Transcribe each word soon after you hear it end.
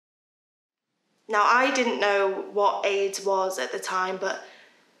Now, I didn't know what AIDS was at the time, but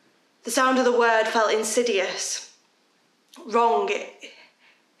the sound of the word felt insidious. Wrong. It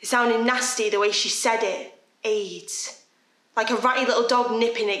sounded nasty the way she said it. AIDS. Like a ratty little dog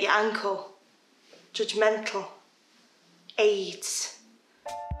nipping at your ankle. Judgmental. AIDS.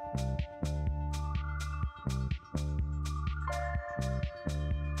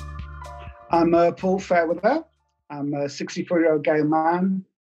 I'm Paul Fairweather. I'm a 64-year-old gay man.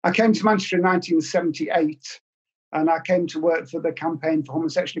 I came to Manchester in 1978 and I came to work for the Campaign for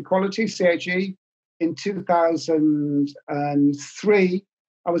Homosexual Equality, CHE. In 2003,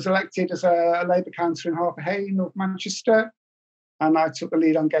 I was elected as a Labour councillor in Harpurhey, North Manchester, and I took the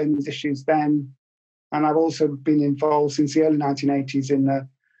lead on gay men's issues then. And I've also been involved since the early 1980s in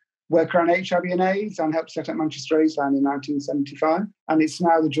work around HIV and AIDS and helped set up Manchester AIDS Line in 1975. And it's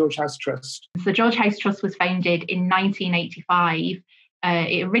now the George House Trust. The George House Trust was founded in 1985.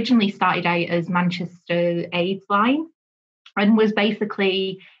 It originally started out as Manchester AIDS Line and was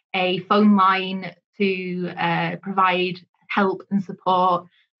basically a phone line to provide help and support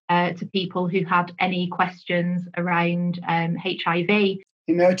to people who had any questions around HIV.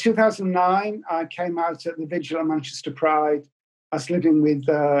 In 2009, I came out at the vigil at Manchester Pride. I was living with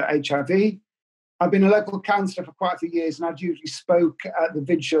HIV. I've been a local councillor for quite a few years, and I'd usually spoke at the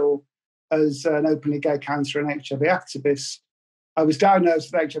vigil as an openly gay councillor and HIV activist. I was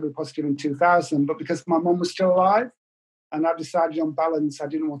diagnosed with HIV positive in 2000, but because my mum was still alive, and I decided on balance, I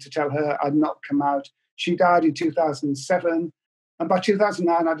didn't want to tell her I'd not come out. She died in 2007, and by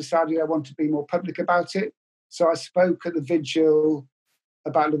 2009, I decided I wanted to be more public about it. So I spoke at the vigil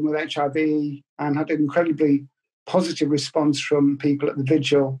about living with HIV and had an incredibly positive response from people at the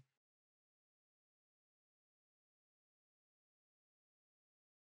vigil.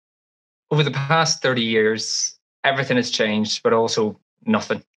 Over the past 30 years, everything has changed, but also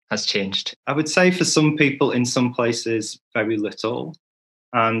nothing has changed. I would say for some people in some places, very little,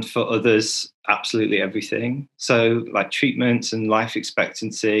 and for others, absolutely everything. So like treatments and life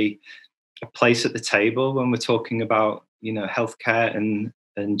expectancy, a place at the table when we're talking about, healthcare and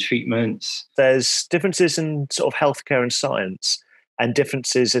treatments. There's differences in sort of healthcare and science and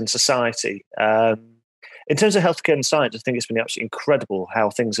differences in society. In terms of healthcare and science, I think it's been absolutely incredible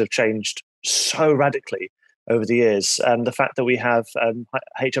how things have changed so radically over the years. And the fact that we have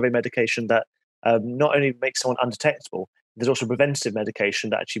HIV medication that not only makes someone undetectable, there's also preventative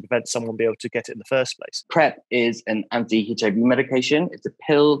medication that actually prevents someone being able to get it in the first place. PrEP is an anti-HIV medication. It's a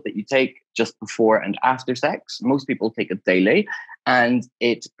pill that you take just before and after sex. Most people take it daily, and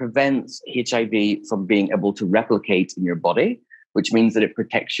it prevents HIV from being able to replicate in your body, which means that it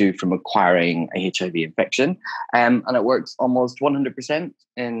protects you from acquiring a HIV infection. And it works almost 100%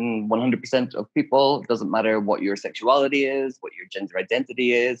 in 100% of people. It doesn't matter what your sexuality is, what your gender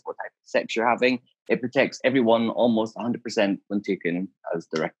identity is, what type of sex you're having. It protects everyone almost 100% when taken as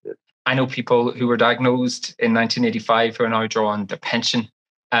directed. I know people who were diagnosed in 1985 who are now drawing their pension.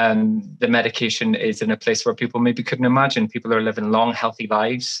 The medication is in a place where people maybe couldn't imagine. People are living long, healthy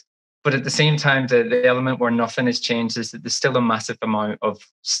lives. But at the same time, the element where nothing has changed is that there's still a massive amount of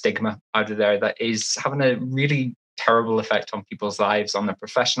stigma out of there that is having a really terrible effect on people's lives, on their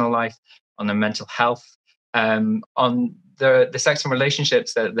professional life, on their mental health, on the sex and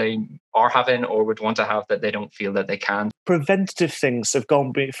relationships that they are having or would want to have that they don't feel that they can. Preventative things have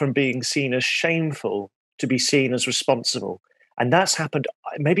gone from being seen as shameful to be seen as responsible. And that's happened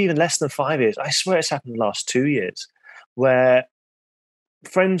maybe even less than 5 years. I swear it's happened in the last 2 years, where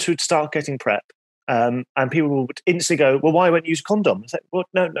friends would start getting PrEP and people would instantly go, well, why won't you use a condom? It's like, well,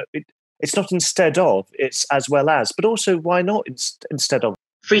 no, it's not instead of, it's as well as. But also, why not instead of?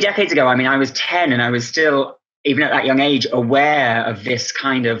 3 decades ago, I was 10 and I was still, even at that young age, aware of this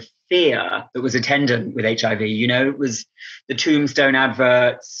kind of fear that was attendant with HIV. It was the Tombstone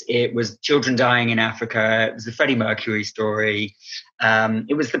adverts, it was children dying in Africa, it was the Freddie Mercury story,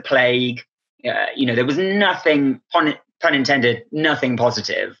 it was the plague. There was nothing, pun intended, nothing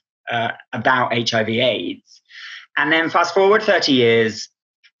positive about HIV/AIDS. And then fast forward 30 years,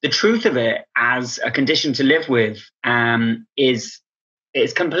 the truth of it as a condition to live with is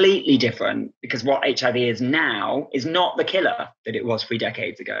completely different, because what HIV is now is not the killer that it was 3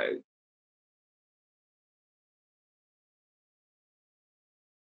 decades ago.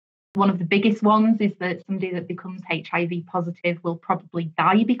 One of the biggest ones is that somebody that becomes HIV positive will probably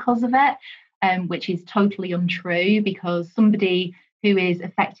die because of it, which is totally untrue, because somebody who is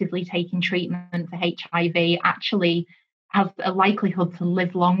effectively taking treatment for HIV actually has a likelihood to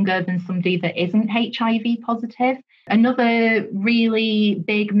live longer than somebody that isn't HIV positive. Another really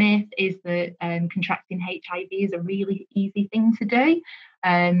big myth is that contracting HIV is a really easy thing to do.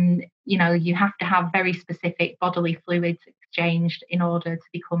 you have to have very specific bodily fluids exchanged in order to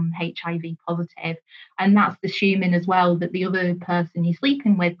become HIV positive. And that's assuming as well that the other person you're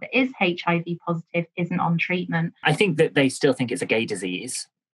sleeping with that is HIV positive isn't on treatment. I think that they still think it's a gay disease,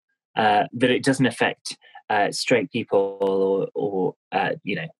 that it doesn't affect straight people or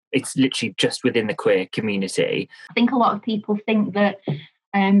it's literally just within the queer community. I think a lot of people think that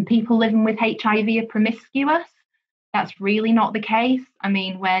people living with HIV are promiscuous. That's really not the case. I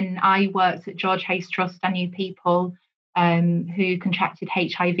mean, when I worked at George Hayes Trust, I knew people who contracted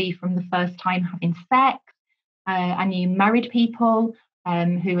HIV from the first time having sex. I knew married people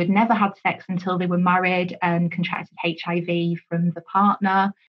who had never had sex until they were married and contracted HIV from the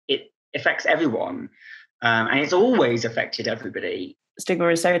partner. It affects everyone, and it's always affected everybody. Stigma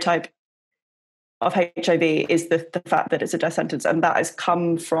and stereotype of HIV is the fact that it's a death sentence, and that has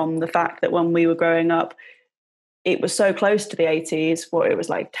come from the fact that when we were growing up, it was so close to the 80s, it was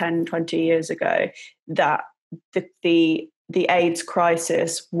like 10, 20 years ago, that the AIDS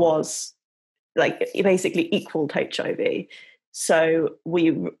crisis was like, it basically equaled HIV. So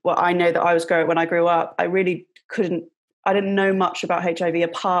I know that when I grew up, I didn't know much about HIV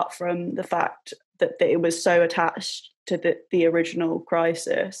apart from the fact that it was so attached to the original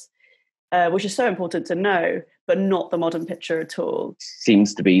crisis, which is so important to know, but not the modern picture at all.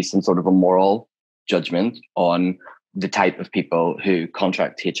 Seems to be some sort of a moral judgment on the type of people who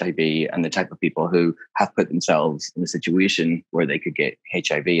contract HIV and the type of people who have put themselves in a situation where they could get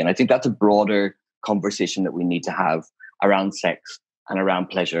HIV. And I think that's a broader conversation that we need to have around sex and around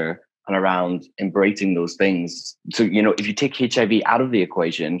pleasure and around embracing those things. So, if you take HIV out of the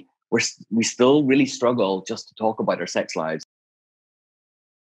equation, we still really struggle just to talk about our sex lives.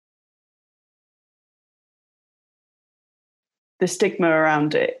 The stigma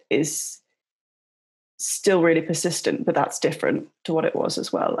around it is still really persistent, but that's different to what it was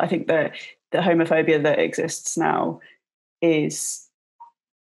as well. I think the homophobia that exists now is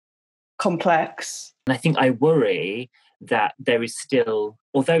complex. And I think I worry that there is still,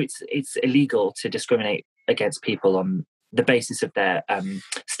 although it's illegal to discriminate against people on the basis of their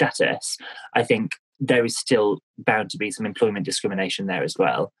status, I think there is still bound to be some employment discrimination there as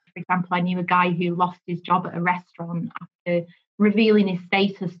well. For example, I knew a guy who lost his job at a restaurant after revealing his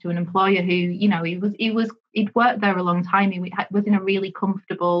status to an employer who, he'd worked there a long time. He was in a really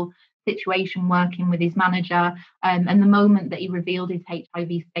comfortable situation working with his manager. And the moment that he revealed his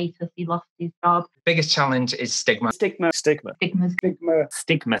HIV status, he lost his job. Biggest challenge is stigma. Stigma.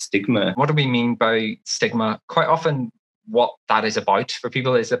 What do we mean by stigma? Quite often what that is about for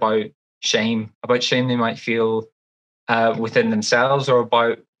people is about shame they might feel within themselves, or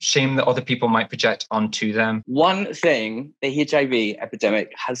about shame that other people might project onto them. One thing the HIV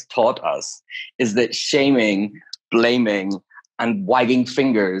epidemic has taught us is that shaming, blaming, and wagging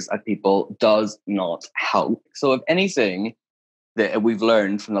fingers at people does not help. So if anything that we've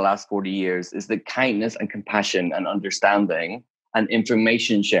learned from the last 40 years is that kindness and compassion and understanding and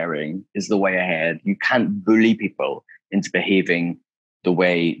information sharing is the way ahead. You can't bully people into behaving the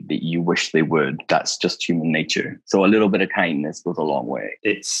way that you wish they would. That's just human nature. So a little bit of kindness goes a long way.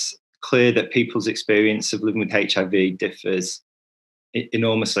 It's clear that people's experience of living with HIV differs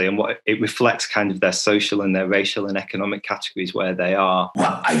enormously, and what it reflects kind of their social and their racial and economic categories where they are.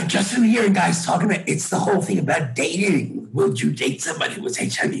 Well, I just been hearing guys talking about, it's the whole thing about dating. Would you date somebody who was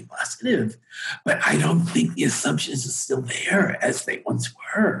HIV positive? But I don't think the assumptions are still there as they once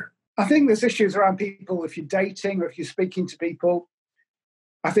were. I think there's issues around people, if you're dating or if you're speaking to people.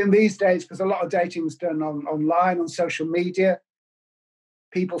 I think these days, because a lot of dating is done online, on social media,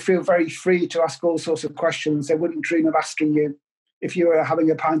 people feel very free to ask all sorts of questions they wouldn't dream of asking you if you were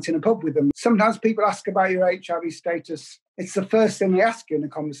having a pint in a pub with them. Sometimes people ask about your HIV status. It's the first thing they ask you in a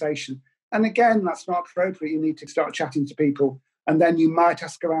conversation. And again, that's not appropriate. You need to start chatting to people, and then you might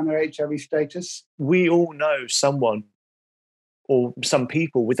ask around their HIV status. We all know someone or some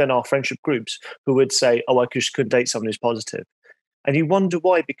people within our friendship groups who would say, I just couldn't date someone who's positive. And you wonder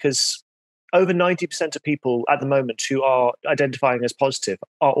why, because over 90% of people at the moment who are identifying as positive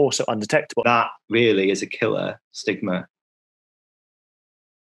are also undetectable. That really is a killer stigma.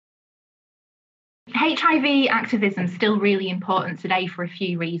 HIV activism is still really important today for a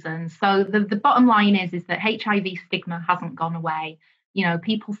few reasons. So the bottom line is that HIV stigma hasn't gone away.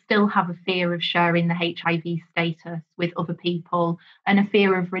 People still have a fear of sharing the HIV status with other people and a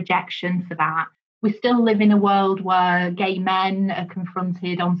fear of rejection for that. We still live in a world where gay men are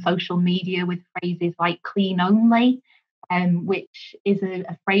confronted on social media with phrases like clean only. which is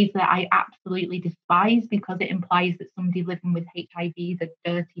a phrase that I absolutely despise because it implies that somebody living with HIV is a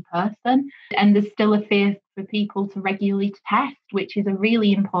dirty person. And there's still a fear for people to regularly test, which is a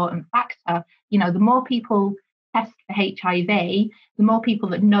really important factor. You know, the more people test for HIV, the more people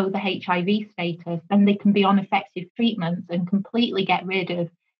that know the HIV status, then they can be on effective treatments and completely get rid of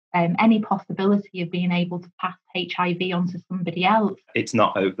any possibility of being able to pass HIV onto somebody else. It's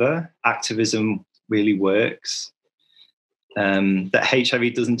not over. Activism really works. That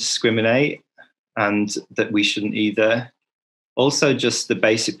HIV doesn't discriminate, and that we shouldn't either. Also, just the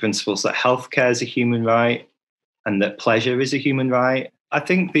basic principles that healthcare is a human right and that pleasure is a human right. I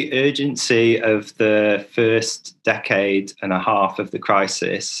think the urgency of the first decade and a half of the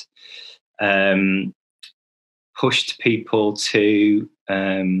crisis pushed people to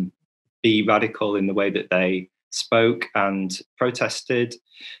be radical in the way that they spoke and protested,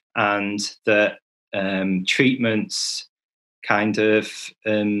 and that treatments kind of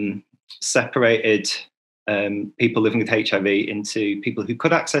separated people living with HIV into people who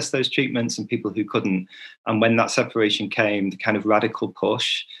could access those treatments and people who couldn't. And when that separation came, the kind of radical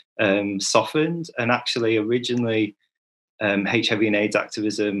push softened. And actually, originally, HIV and AIDS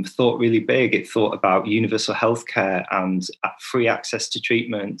activism thought really big. It thought about universal healthcare and free access to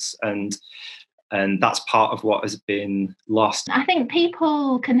treatments. And that's part of what has been lost. I think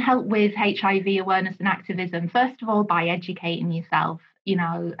people can help with HIV awareness and activism, first of all, by educating yourself. You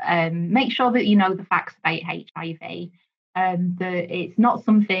know, make sure that you know the facts about HIV, that it's not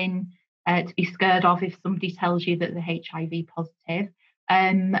something to be scared of if somebody tells you that they're HIV positive.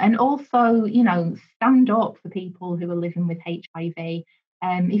 And also, you know, stand up for people who are living with HIV.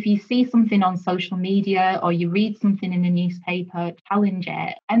 If you see something on social media or you read something in a newspaper, challenge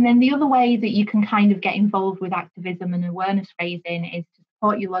it. And then the other way that you can kind of get involved with activism and awareness raising is to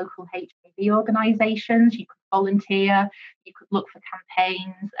support your local HIV organisations. You could volunteer, you could look for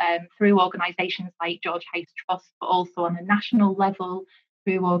campaigns through organisations like George Hayes Trust, but also on a national level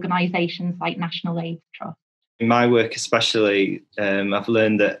through organisations like National AIDS Trust. In my work especially, I've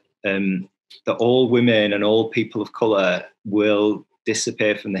learned that all women and all people of colour will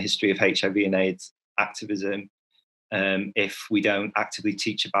disappear from the history of HIV and AIDS activism if we don't actively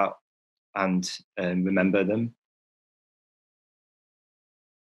teach about and remember them.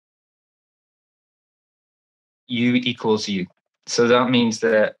 U equals U. So that means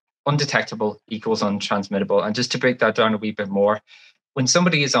that undetectable equals untransmittable. And just to break that down a wee bit more, when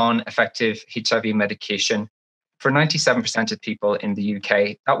somebody is on effective HIV medication, for 97% of people in the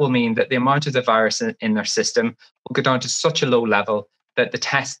UK, that will mean that the amount of the virus in their system will go down to such a low level that the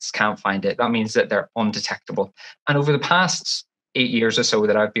tests can't find it. That means that they're undetectable. And over the past 8 years or so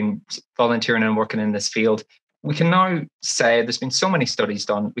that I've been volunteering and working in this field, we can now say, there's been so many studies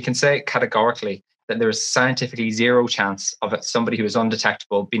done, we can say categorically that there is scientifically zero chance of somebody who is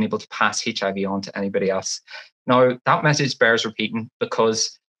undetectable being able to pass HIV on to anybody else. Now, that message bears repeating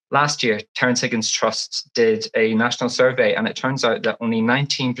because last year, Terence Higgins Trust did a national survey, and it turns out that only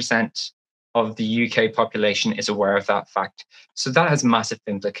 19% of the UK population is aware of that fact. So that has massive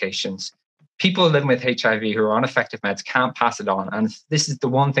implications. People living with HIV who are on effective meds can't pass it on. And this is the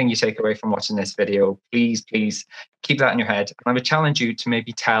one thing you take away from watching this video. Please, please keep that in your head. And I would challenge you to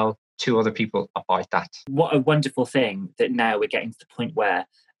maybe tell 2 other people about that. What a wonderful thing that now we're getting to the point where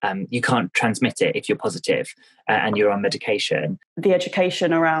you can't transmit it if you're positive and you're on medication. The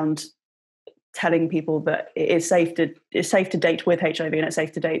education around telling people that it's safe to date with HIV and it's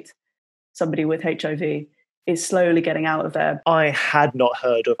safe to date somebody with HIV is slowly getting out of there. I had not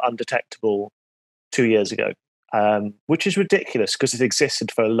heard of undetectable 2 years ago, which is ridiculous because it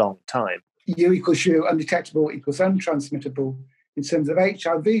existed for a long time. U equals U, undetectable equals untransmittable. In terms of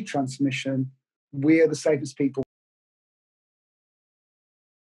HIV transmission, we're the safest people.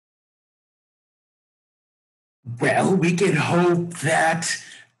 Well, we can hope that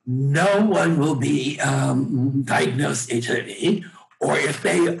no one will be diagnosed HIV, or if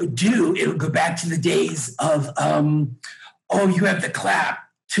they do, it'll go back to the days of, you have the clap,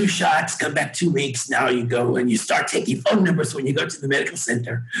 2 shots, come back 2 weeks. Now you go and you start taking phone numbers when you go to the medical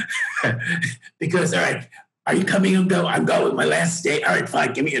center. Because, all right, are you coming and go? I'm going my last day. All right,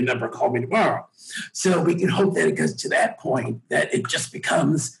 fine, give me your number, call me tomorrow. So we can hope that it goes to that point, that it just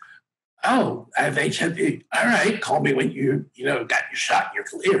becomes, oh, I have HIV. All right, call me when you got your shot, you're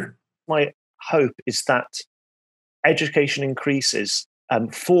clear. My hope is that education increases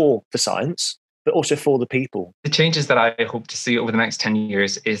for the science, but also for the people. The changes that I hope to see over the next 10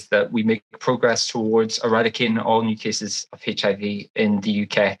 years is that we make progress towards eradicating all new cases of HIV in the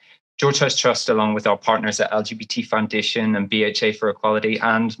UK. George House Trust, along with our partners at LGBT Foundation and BHA for Equality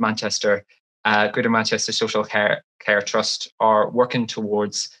and Manchester Greater Manchester Social Care Trust are working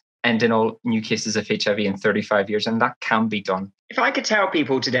towards ending all new cases of HIV in 35 years, and that can be done. If I could tell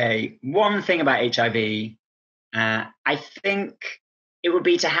people today one thing about HIV, I think it would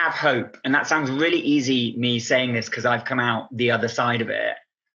be to have hope. And that sounds really easy, me saying this, because I've come out the other side of it.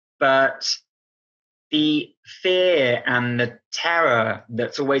 But the fear and the terror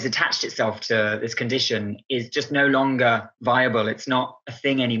that's always attached itself to this condition is just no longer viable. It's not a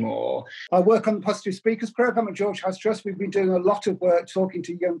thing anymore. I work on the Positive Speakers programme at George House Trust. We've been doing a lot of work talking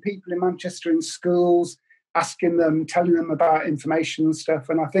to young people in Manchester in schools, asking them, telling them about information and stuff.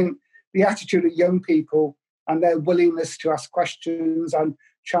 And I think the attitude of young people and their willingness to ask questions and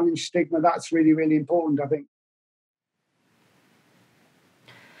challenge stigma, that's really, really important, I think.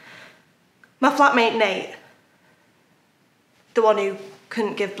 My flatmate Nate, the one who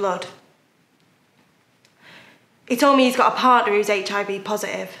couldn't give blood, he told me he's got a partner who's HIV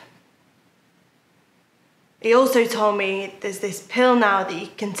positive. He also told me there's this pill now that you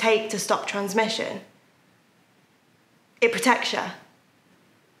can take to stop transmission. It protects you.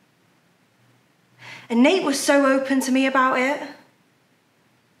 And Nate was so open to me about it.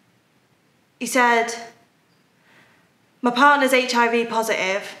 He said, my partner's HIV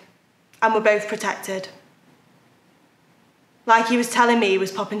positive, and we're both protected. Like he was telling me he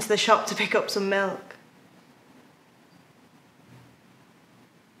was popping to the shop to pick up some milk.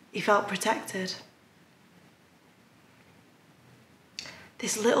 He felt protected.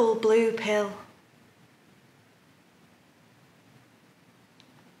 This little blue pill.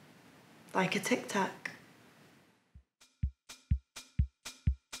 Like a Tic Tac.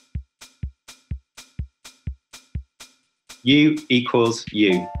 U equals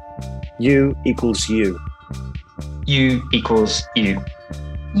you. U equals you. U equals you.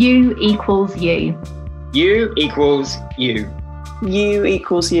 U equals you. U equals you. U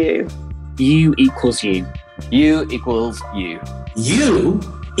equals you. U equals you. U equals you. You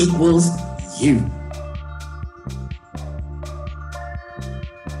equals you.